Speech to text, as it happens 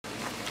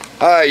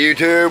Hi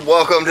YouTube,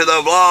 welcome to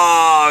the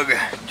vlog.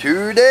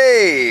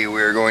 Today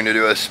we're going to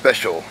do a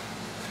special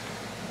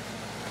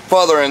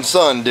father and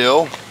son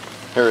deal.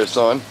 Here is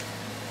son.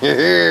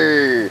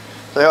 Say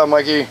hi,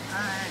 Mikey.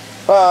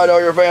 Hi to all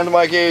your fans,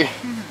 Mikey.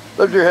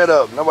 Lift your head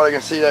up. Nobody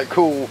can see that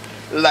cool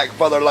like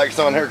father like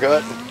son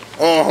haircut.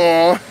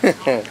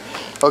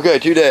 Okay,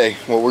 today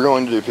what we're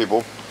going to do,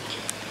 people,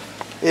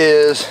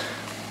 is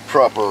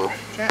proper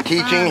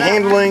teaching,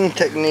 handling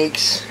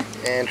techniques,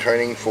 and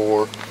training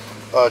for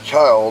a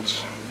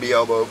child's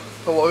elbow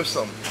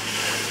pelosum.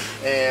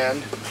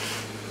 And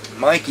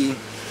Mikey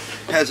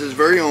has his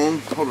very own,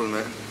 hold on a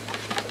minute,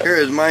 here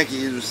is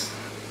Mikey's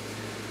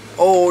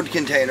old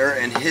container,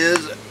 and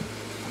his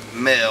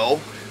male,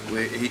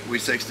 we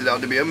sexed it out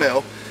to be a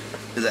male,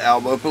 is an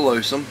elbow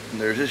pelosum.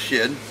 There's his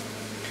shed.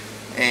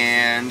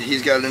 And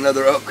he's got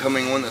another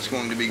upcoming one that's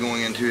going to be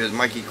going into his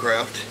Mikey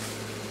Craft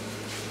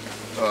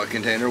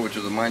container, which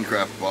is a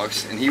Minecraft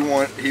box. And he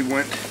went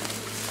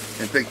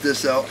and picked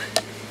this out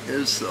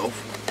himself,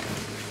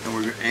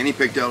 and he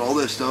picked out all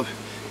this stuff.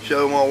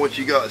 Show him all what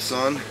you got,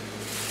 son,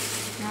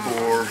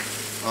 for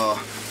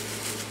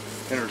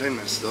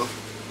entertainment stuff.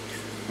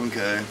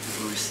 Okay,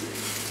 let me see.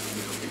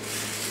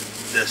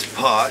 This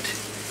pot,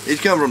 it's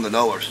come from the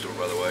dollar store,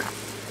 by the way,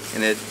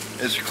 and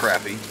it's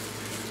crappy,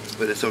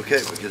 but it's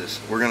okay because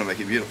we're gonna make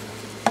it beautiful.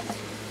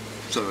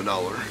 So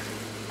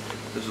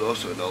 $1. This is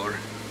also $1.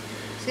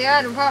 See, I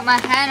had to put my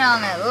hand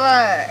on it.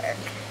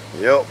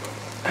 Look. Yep.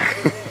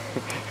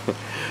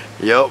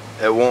 Yep,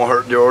 it won't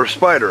hurt your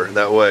spider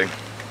that way.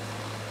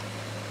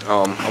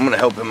 I'm gonna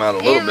help him out a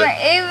little bit.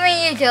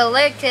 Even you can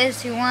lick this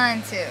if you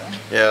want to.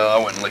 Yeah, I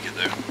wouldn't lick it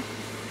though.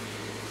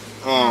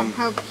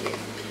 Help you.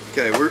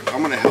 Okay,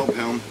 I'm gonna help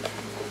him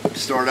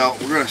start out.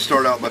 We're gonna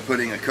start out by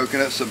putting a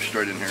coconut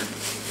substrate in here,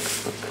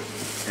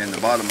 in the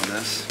bottom of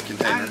this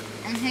container.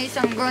 And here's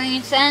some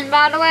green sand,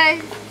 by the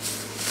way.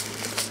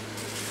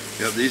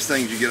 Yep, these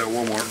things you get at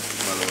Walmart,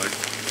 by the way.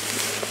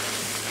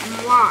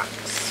 And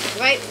rocks,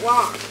 white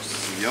rocks.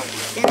 Yep.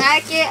 And I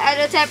get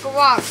other type of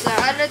rocks. The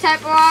other type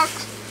of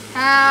rocks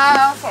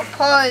have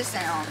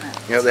poison on them.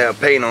 Yeah, they have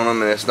paint on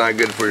them, and it's not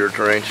good for your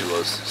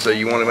tarantulas. So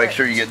you want to make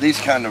sure you get these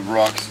kind of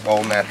rocks,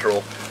 all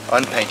natural,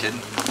 unpainted.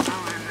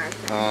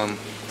 And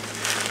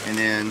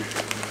then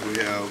we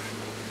have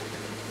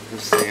the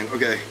sand.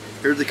 Okay,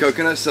 here's the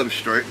coconut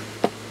substrate.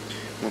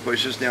 I'm gonna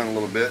push this down a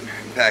little bit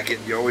and pack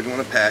it. You always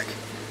want to pack.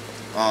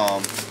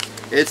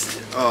 It's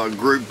a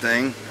group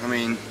thing. I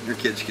mean, your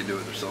kids can do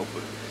it themselves,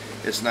 but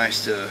it's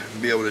nice to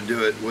be able to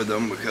do it with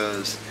them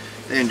because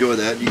they enjoy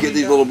that. You get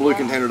these little blue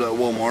containers at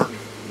Walmart.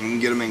 You can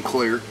get them in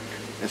clear.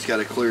 It's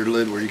got a clear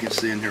lid where you can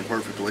see in here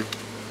perfectly.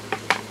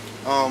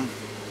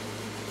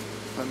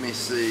 Let me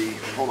see.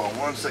 Hold on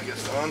one second,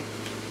 son.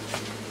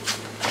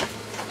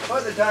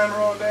 Put the timer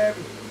on, Dad.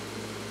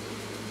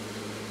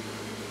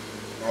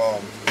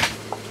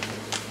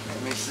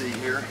 Let me see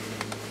here.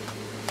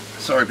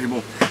 Sorry,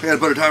 people. I gotta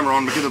put a timer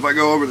on because if I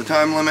go over the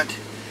time limit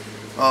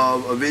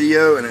of a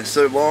video and it's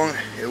so long,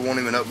 it won't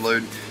even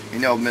upload,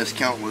 and y'all miss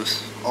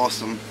countless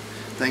awesome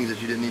things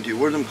that you didn't need to.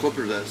 Where's them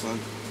clippers at, son?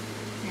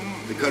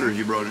 The cutters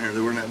you brought in here, they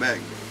were in that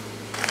bag.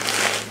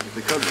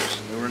 The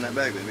cutters, they were in that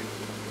bag, baby.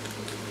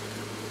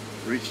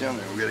 Reach down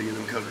there, we gotta get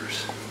them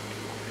cutters.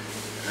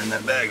 They're in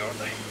that bag, aren't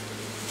they?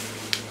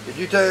 Did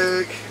you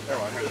take,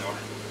 never mind, here they are.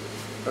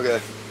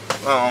 Okay,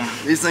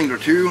 these things are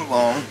too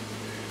long,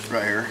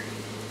 right here.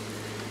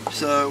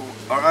 So,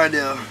 our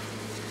idea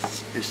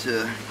is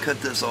to cut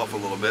this off a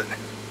little bit.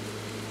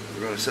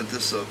 We're going to set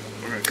this up,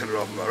 we're going to cut it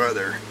off about right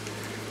there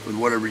with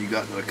whatever you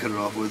got to cut it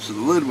off with, so the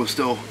lid will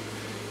still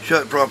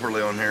shut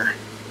properly on here.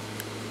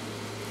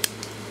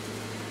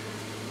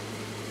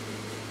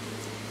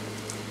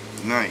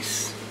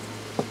 Nice.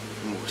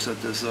 And we'll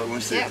set this up.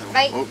 Let's see. Yep,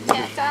 right. Oh,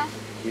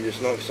 you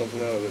just knocked something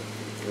out of it.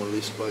 One of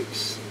these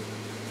spikes.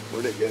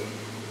 Where'd it go?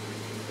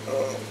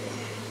 Oh,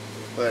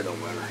 well, that don't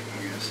matter,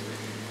 I guess.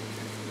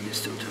 You can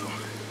still tell.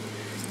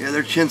 Yeah,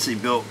 they're chintzy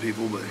built,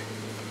 people, but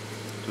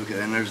it's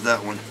okay. And there's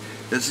that one.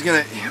 This is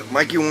gonna,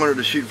 Mikey wanted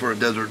to shoot for a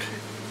desert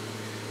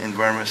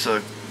environment,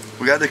 so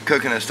we got the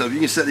coconut stuff. You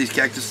can set these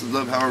cactuses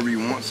up however you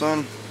want,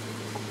 son.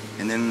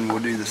 And then we'll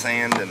do the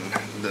sand and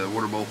the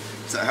water bowl.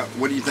 So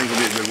what do you think would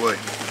be a good way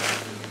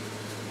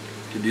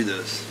to do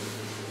this?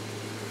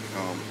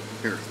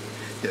 Here.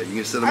 Yeah, you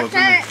can set them up in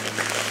there.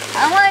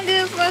 I want to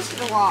do first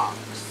the rocks.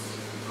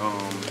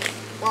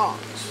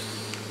 Rocks.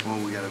 Well,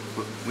 we gotta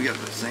put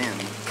sand,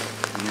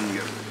 and then you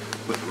gotta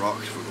put the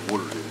rocks for the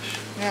water dish.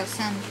 Yeah,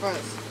 sand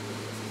first.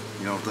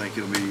 You don't think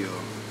it'll be,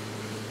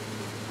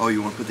 oh,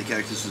 you want to put the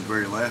cactuses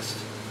very last?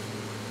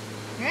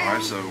 Yeah.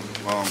 Alright, so,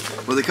 well,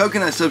 the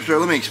coconut substrate,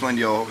 let me explain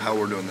to y'all how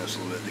we're doing this a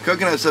little bit. The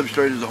coconut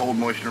substrate is to hold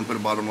moisture and put a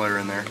bottom layer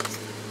in there.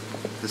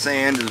 The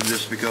sand is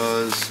just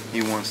because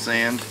he wants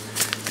sand,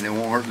 and it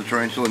won't hurt the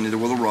tarantula, neither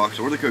will the rocks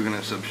or the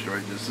coconut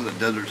substrate. This is a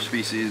desert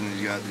species, and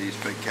he's got these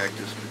fake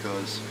cactus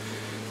because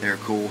they're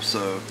cool.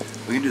 So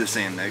we can do the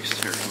sand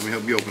next. Here, let me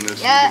help you open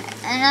this. Yeah,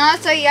 and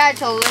also you have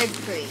to lick,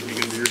 please. You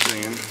can do your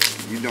sand.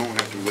 You don't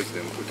have to lick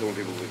them. Quit telling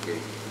people to lick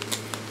them.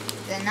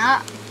 They're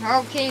not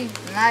okay,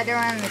 not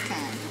during the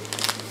time.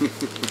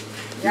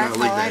 You're not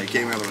like that. It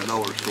came out of a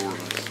dollar store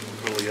and it's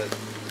probably got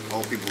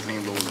all people's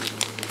hands on it.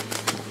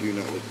 Do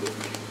not look good.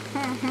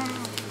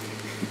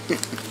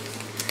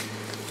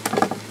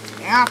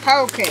 Not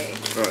pokey.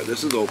 Alright,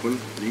 this is open.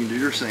 You can do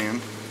your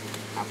sand.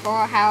 I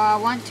pour it how I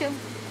want to.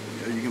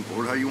 Yeah, you can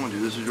pour it how you want to.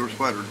 This is your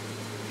spider.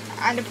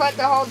 I had to put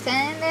the whole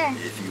thing in there.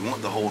 If you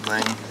want the whole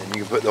thing, then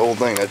you can put the whole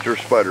thing. That's your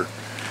spider.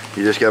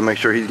 You just gotta make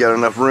sure he's got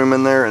enough room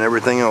in there and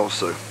everything else.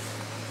 So,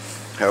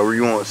 however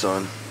you want,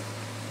 son.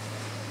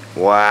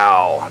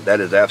 Wow,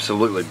 that is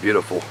absolutely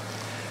beautiful.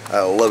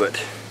 I love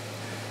it.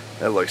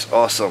 That looks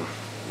awesome.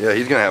 Yeah,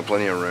 he's gonna have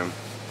plenty of room.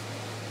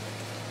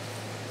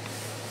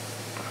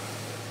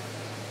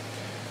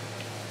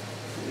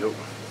 Yep.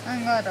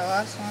 I'm going to the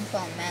last one for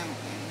a mountain.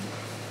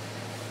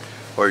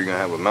 Or you're gonna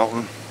have a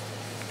mountain.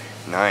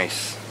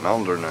 Nice.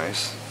 Mountains are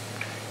nice.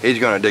 He's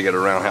gonna dig it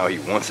around how he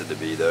wants it to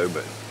be though,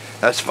 but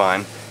that's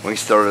fine. We can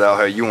start it out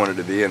how you want it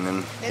to be and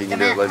then he can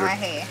do it later. Right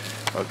here.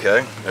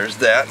 Okay, there's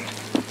that.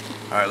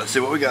 Alright, let's see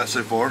what we got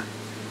so far.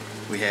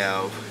 We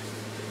have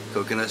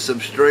coconut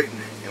substrate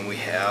and we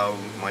have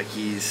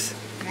Mikey's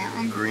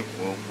Mountain. green.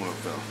 Well, it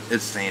fell.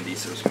 It's sandy,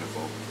 so it's gonna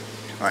fall.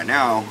 Alright,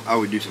 now I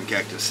would do some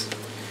cactus.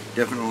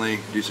 Definitely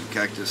do some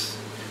cactus,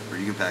 or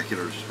you can pack it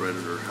or spread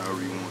it or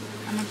however you want.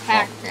 I'm gonna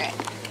pack it.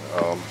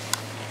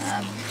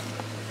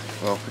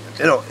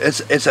 Well,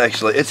 it's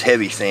actually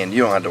heavy sand.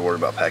 You don't have to worry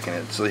about packing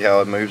it. See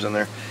how it moves in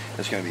there?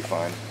 It's gonna be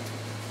fine.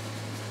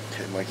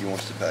 Okay, Mikey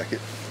wants to pack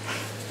it,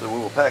 so we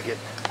will pack it.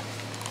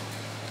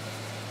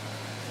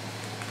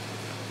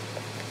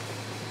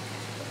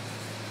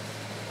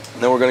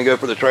 And then we're gonna go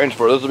for the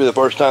transfer. This will be the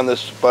first time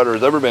this spider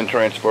has ever been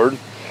transferred.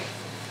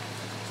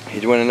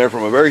 He went in there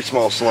from a very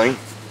small sling.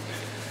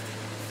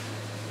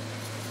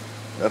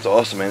 That's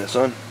awesome, ain't it,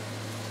 son?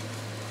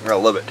 I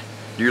love it.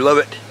 Do you love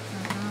it?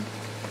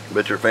 I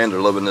bet your fans are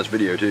loving this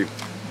video too.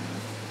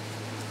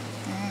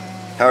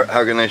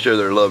 How can they show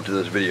their love to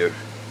this video?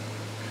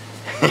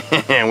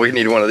 We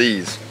need one of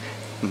these.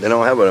 They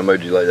don't have an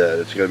emoji like that.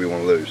 It's got to be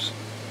one of those.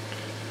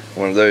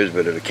 One of those,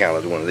 but it'll count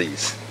as one of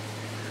these.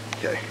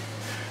 Okay.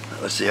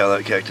 Let's see how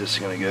that cactus is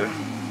going to go.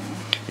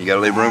 You got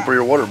to leave room for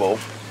your water bowl.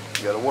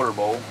 You got a water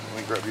bowl. Let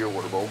me grab your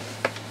water bowl.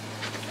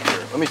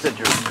 Here, let me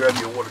grab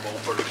your water bowl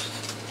first.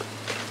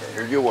 Okay,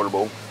 here's your water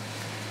bowl.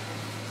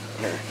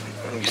 Here,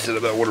 you can set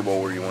up that water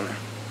bowl where you want it.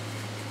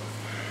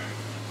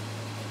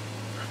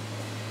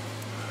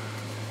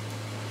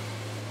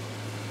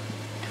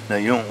 No,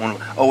 you don't want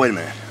to. Oh, wait a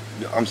minute.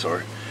 I'm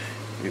sorry.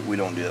 We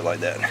don't do it like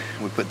that.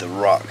 We put the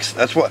rocks.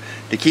 That's what,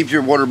 to keep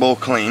your water bowl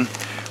clean,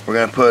 we're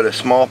going to put a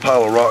small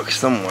pile of rocks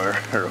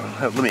somewhere. Here,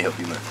 let me help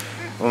you, man.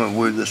 I'm going to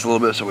move this a little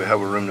bit so we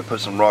have a room to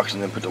put some rocks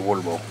and then put the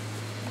water bowl.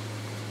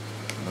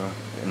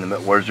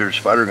 Where's your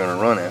spider going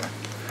to run at?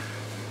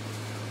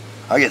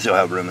 I guess he'll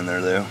have room in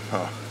there, though.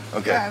 Huh.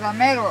 Okay. Yeah, the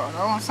middle.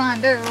 I want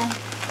sign do.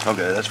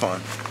 Okay, that's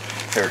fine.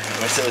 Here,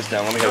 let me set this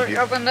down. Let me help you.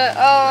 Open it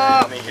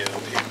up. Let me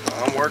help you.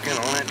 I'm working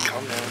on it.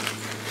 Calm down.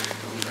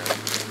 Calm down.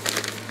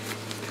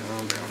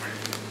 Calm down.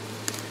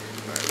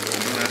 Alright, we'll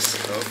open this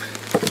up.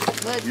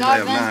 Let's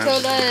dive into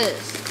this.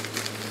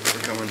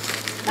 We're coming.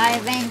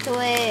 Dive into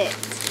it.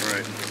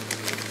 Alright.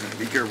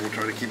 Be careful.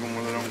 Try to keep them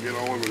where they don't get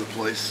all over the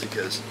place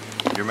because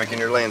you're making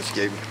your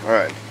landscape.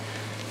 Alright.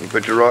 You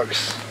put your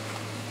rocks.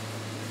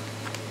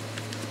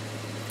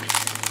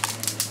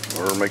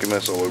 Or make a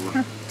mess all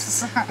over.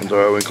 It's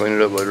alright, we can clean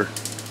it up later.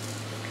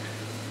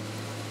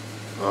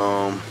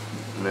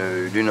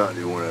 No, do not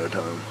do one at a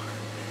time.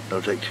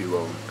 That'll take too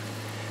long.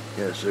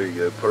 Yes, there you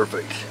go.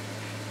 Perfect.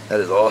 That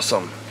is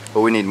awesome.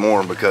 But we need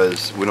more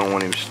because we don't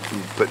want him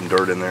putting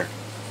dirt in there.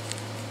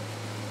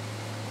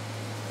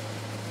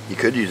 You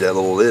could use that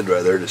little lid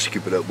right there to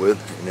scoop it up with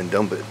and then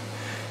dump it.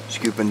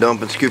 Scoop and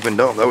dump and scoop and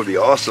dump. That would be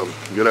awesome.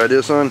 Good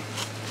idea, son?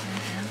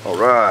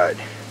 Alright.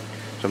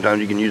 Sometimes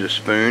you can use a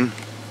spoon.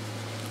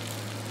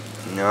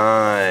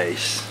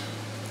 Nice.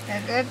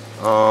 That good?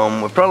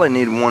 We probably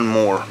need one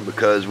more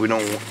because we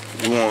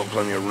want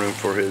plenty of room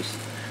for his.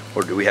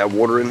 Or do we have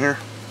water in here?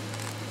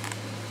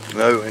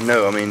 No,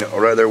 I mean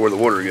right there where the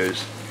water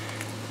goes.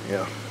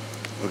 Yeah.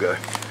 Okay.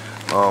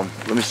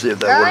 Let me see if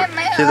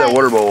that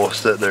water bowl will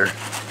sit there.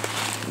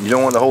 You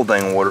don't want the whole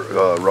thing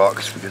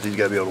rocks because he's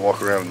got to be able to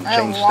walk around and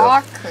change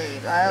stuff.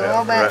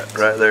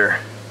 Right there.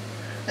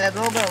 That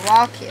little bit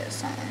rocky or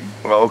something.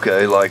 Well,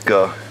 okay, like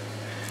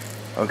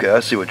okay,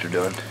 I see what you're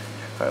doing.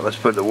 Alright, let's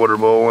put the water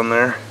bowl in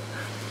there.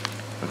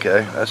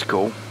 Okay, that's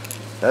cool.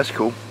 That's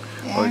cool.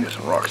 Yeah. Oh, get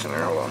some rocks in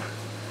there. Hold on.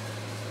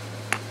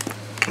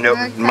 Nope,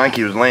 okay.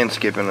 Mikey was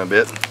landscaping a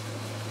bit.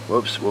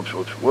 Whoops, whoops,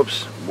 whoops,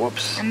 whoops,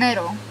 whoops. The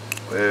middle.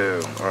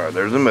 Well, alright,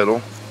 there's the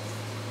middle.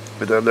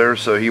 Put that there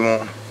so he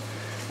won't.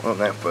 Well,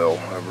 that fell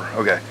over.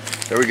 Okay,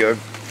 there we go.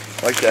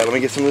 Like that. Let me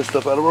get some of this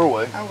stuff out of our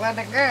way. Oh, well,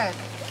 they're good.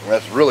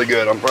 That's really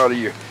good. I'm proud of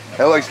you.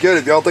 That looks good.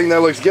 If y'all think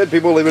that looks good,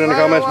 people, leave it in the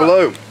comments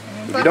below.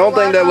 If you don't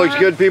think that looks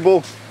good,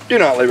 people, do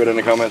not leave it in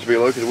the comments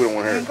below because we don't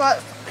want to hear it.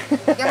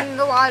 Give me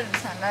the water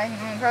Sunday. You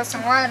want to put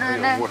some water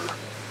in there? Water.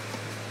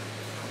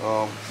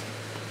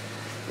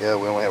 Yeah,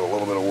 we only have a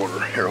little bit of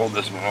water. Here, hold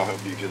this one. I'll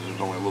help you because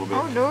there's only a little bit.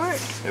 I'll do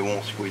it. It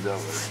won't squeeze out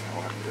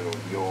there. It'll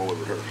go all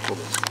over her. Hold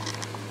this.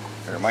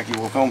 Here, Mikey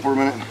will film for a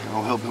minute.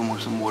 I'll help him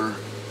with some water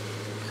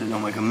so he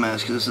don't make a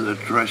mess because this is a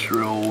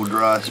terrestrial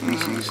dry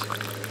species.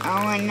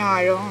 Oh, no,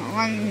 I don't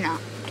want to. No,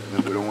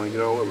 we don't want to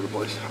get all over the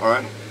place. All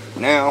right,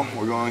 now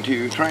we're going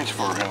to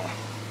transfer him.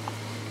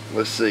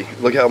 Let's see.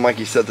 Look how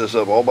Mikey set this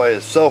up all by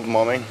himself,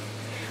 Mommy.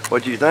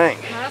 What do you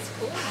think? That's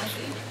cool,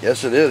 Mikey.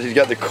 Yes, it is. He's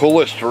got the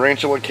coolest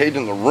tarantula cage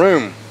in the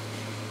room.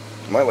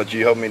 I might let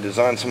you help me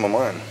design some of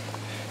mine.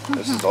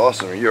 This is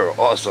awesome. You're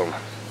awesome.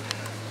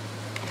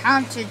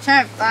 Time to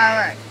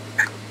transfer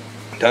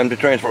it. Time to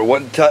transfer.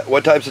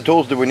 What types of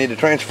tools do we need to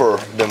transfer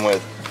them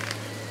with?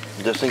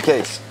 Just in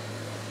case.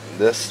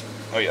 This.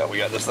 Oh yeah, we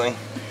got this thing.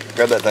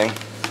 Grab that thing.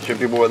 Show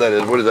people what that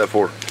is. What is that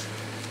for?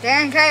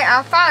 Then in case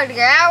I fall to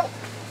get out.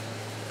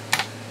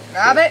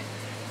 Grab it.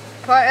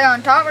 Put it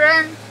on top of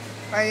them.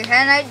 Put your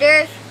hand like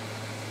this.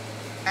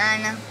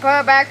 And put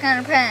it back in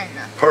the pen.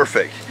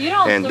 Perfect. You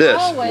don't and this,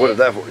 what is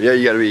that for? Yeah,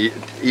 you got to be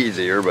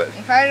easier, but.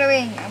 If I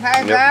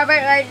grab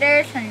it like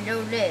this and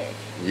do this.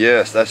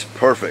 Yes, that's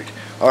perfect.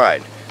 All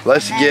right,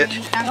 let's get,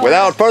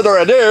 without further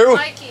ado.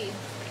 Mikey.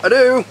 I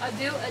do.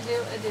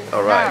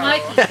 All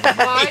right. Mikey,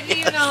 why do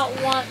you not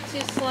want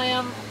to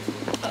slam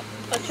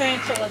a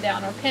tarantula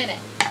down or pin it?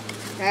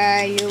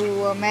 You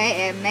will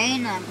it may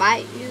not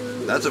bite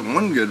you. That's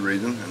one good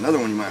reason. Another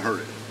one, you might hurt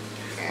it.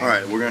 All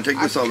right, we're going to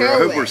take this off. I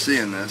hope we're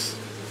seeing this.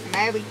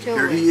 Maybe two.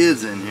 Here he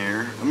is in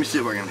here. Let me see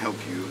if I can help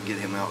you get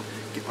him out.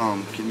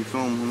 Can you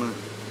film 1 minute?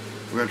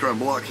 We're going to try to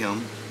block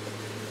him.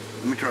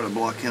 Let me try to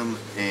block him.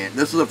 And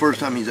this is the first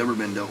time he's ever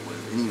been dealt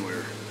with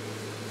anywhere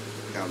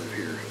out of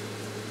here.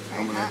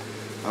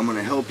 I'm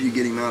gonna help you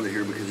get him out of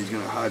here because he's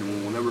gonna hide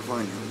and we'll never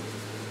find him.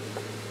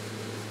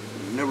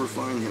 We'll never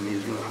find him.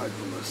 He's gonna hide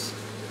from us.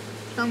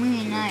 Show me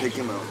he's nice. Take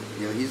him out.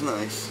 Yeah, he's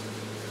nice.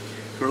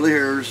 Curly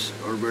hairs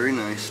are very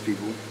nice,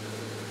 people.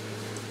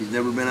 He's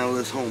never been out of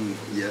this home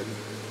yet.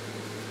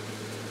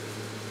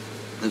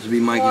 This will be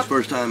Mikey's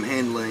first time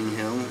handling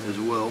him as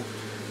well.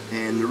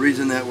 And the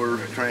reason that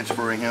we're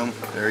transferring him,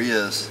 there he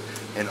is,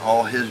 in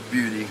all his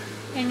beauty.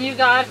 And you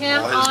got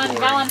him on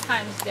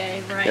Valentine's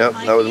Day, right, Yep,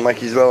 Mikey? that was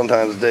Mikey's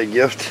Valentine's Day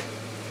gift.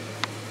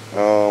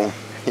 You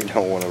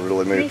don't want to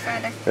really move.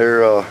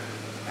 They're, what's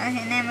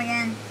his name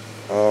again?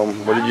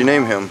 What did you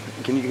name him?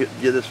 Can you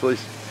get this,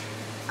 please?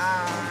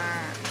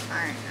 I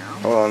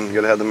don't know. Hold on, you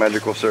gotta have the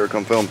magical Sarah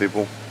come film,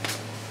 people.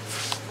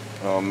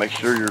 Make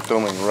sure you're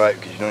filming right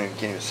because you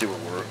can't even see what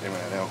we're aiming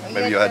at now.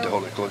 Maybe you had to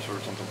hold it closer or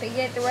something. We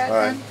get the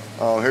right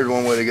one. Here's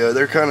one way to go.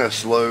 They're kind of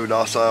slow,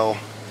 docile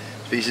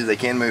species. They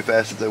can move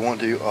fast if they want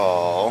to.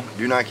 Oh,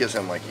 do not kiss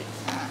him, Mikey.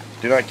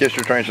 Do not kiss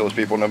your tarantulas,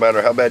 people, no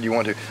matter how bad you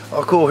want to.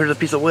 Oh, cool. Here's a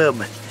piece of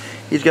web.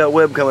 He's got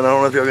web coming. I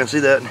don't know if y'all can see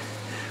that.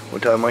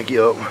 We'll tie Mikey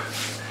up.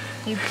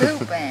 He's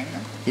pooping.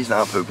 He's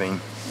not pooping.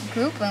 He's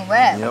pooping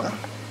web. Yep.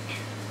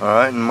 All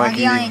right, and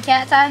Mikey. On your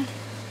cat tie?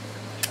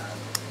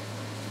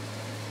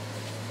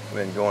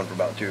 We've been going for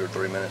about 2 or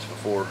 3 minutes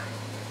before.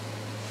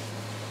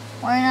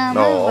 Why not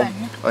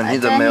moving? And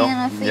he's a male.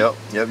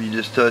 Yep. You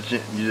just touch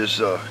it. You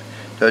just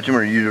touch him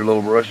or use your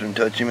little brush and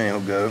touch him and he'll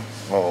go.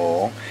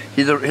 Oh,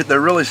 they're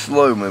really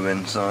slow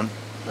moving, son.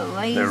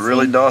 They're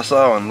really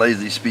docile and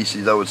lazy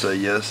species, I would say,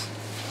 yes.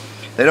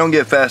 They don't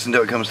get fast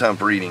until it comes time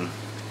for eating.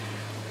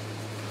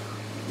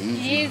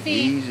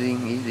 Easy.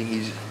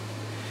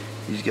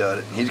 He's got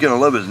it. He's gonna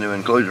love his new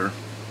enclosure.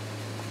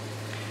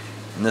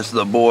 And this is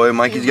a boy.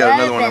 Mikey's got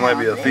another one that might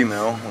be a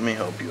female. Let me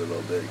help you a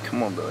little bit.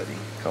 Come on, buddy.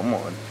 Come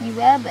on. He's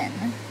rubbing.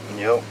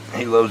 Yep.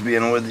 He loves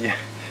being with you.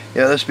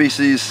 Yeah, this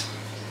species,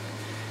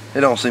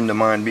 they don't seem to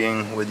mind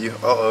being with you.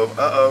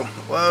 Uh-oh.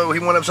 Whoa, he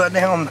went upside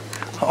down.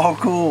 Oh,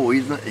 cool.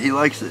 He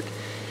likes it.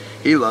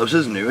 He loves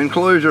his new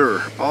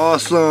enclosure.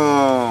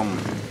 Awesome.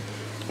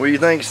 What do you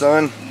think,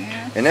 son?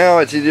 Yeah. And now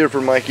it's easier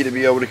for Mikey to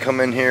be able to come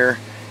in here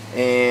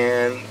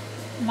and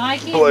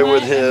play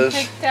with his.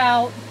 Picked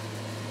out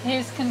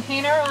his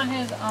container on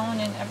his own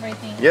and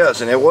everything.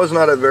 Yes, and it was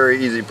not a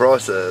very easy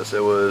process.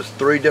 It was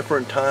 3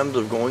 different times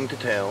of going to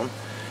town,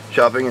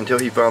 shopping until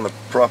he found the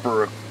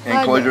proper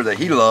enclosure that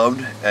he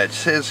loved.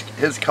 It's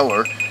his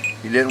color.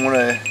 He didn't want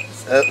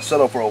to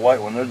settle for a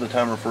white one. There's the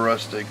timer for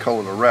us to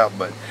color the wrap,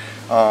 but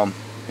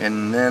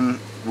and then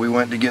we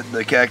went to get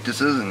the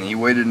cactuses, and he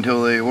waited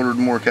until they ordered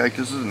more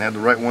cactuses and had the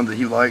right one that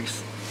he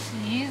likes.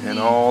 Easy. And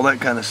all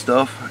that kind of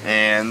stuff,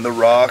 and the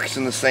rocks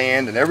and the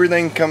sand and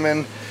everything come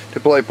in to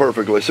play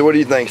perfectly. So what do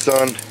you think,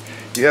 son?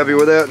 You happy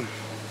with that?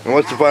 And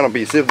what's the final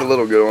piece? See if the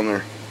little go on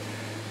there.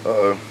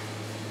 Uh-oh.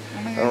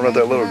 I don't know if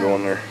that little go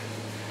on there.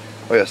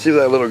 Oh yeah, see if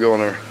that little go on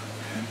there.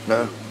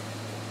 No?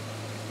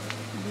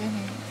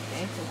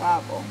 It's a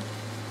wobble.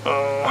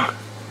 I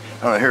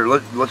don't know, here,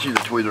 let's use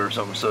a tweezer or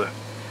something. So,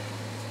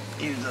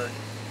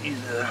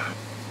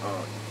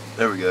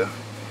 there we go.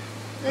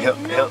 Yep.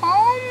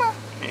 Home?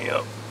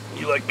 Yep.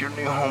 You like your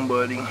new home,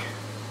 buddy?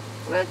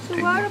 What's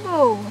the water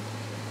bowl?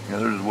 Yeah,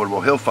 there's his water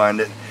bowl. He'll find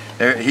it.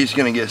 He's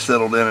going to get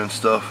settled in and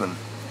stuff. And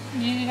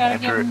you gotta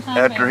give him time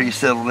after he's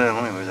settled in,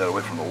 let me move that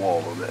away from the wall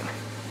a little bit.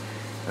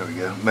 There we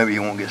go. Maybe he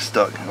won't get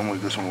stuck. I'm gonna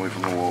move this one away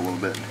from the wall a little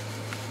bit.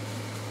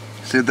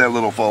 See if that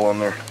little fall on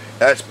there.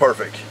 That's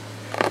perfect.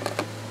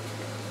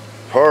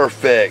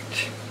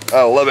 Perfect.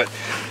 I love it.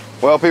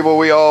 Well, people,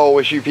 we all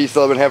wish you peace,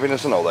 love, and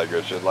happiness, and all that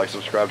good shit. Like,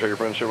 subscribe, tell your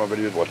friends, share my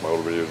videos, watch my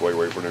older videos,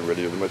 wait for new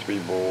videos.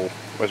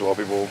 Most of all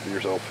people, be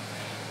yourself.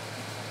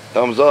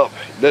 Thumbs up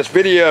this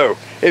video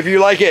if you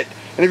like it.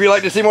 And if you'd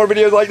like to see more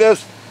videos like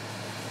this,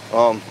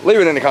 leave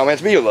it in the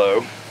comments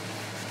below.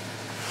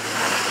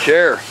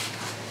 Share.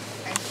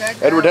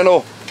 Edward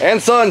Tyndall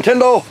and son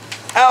Tyndall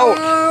out.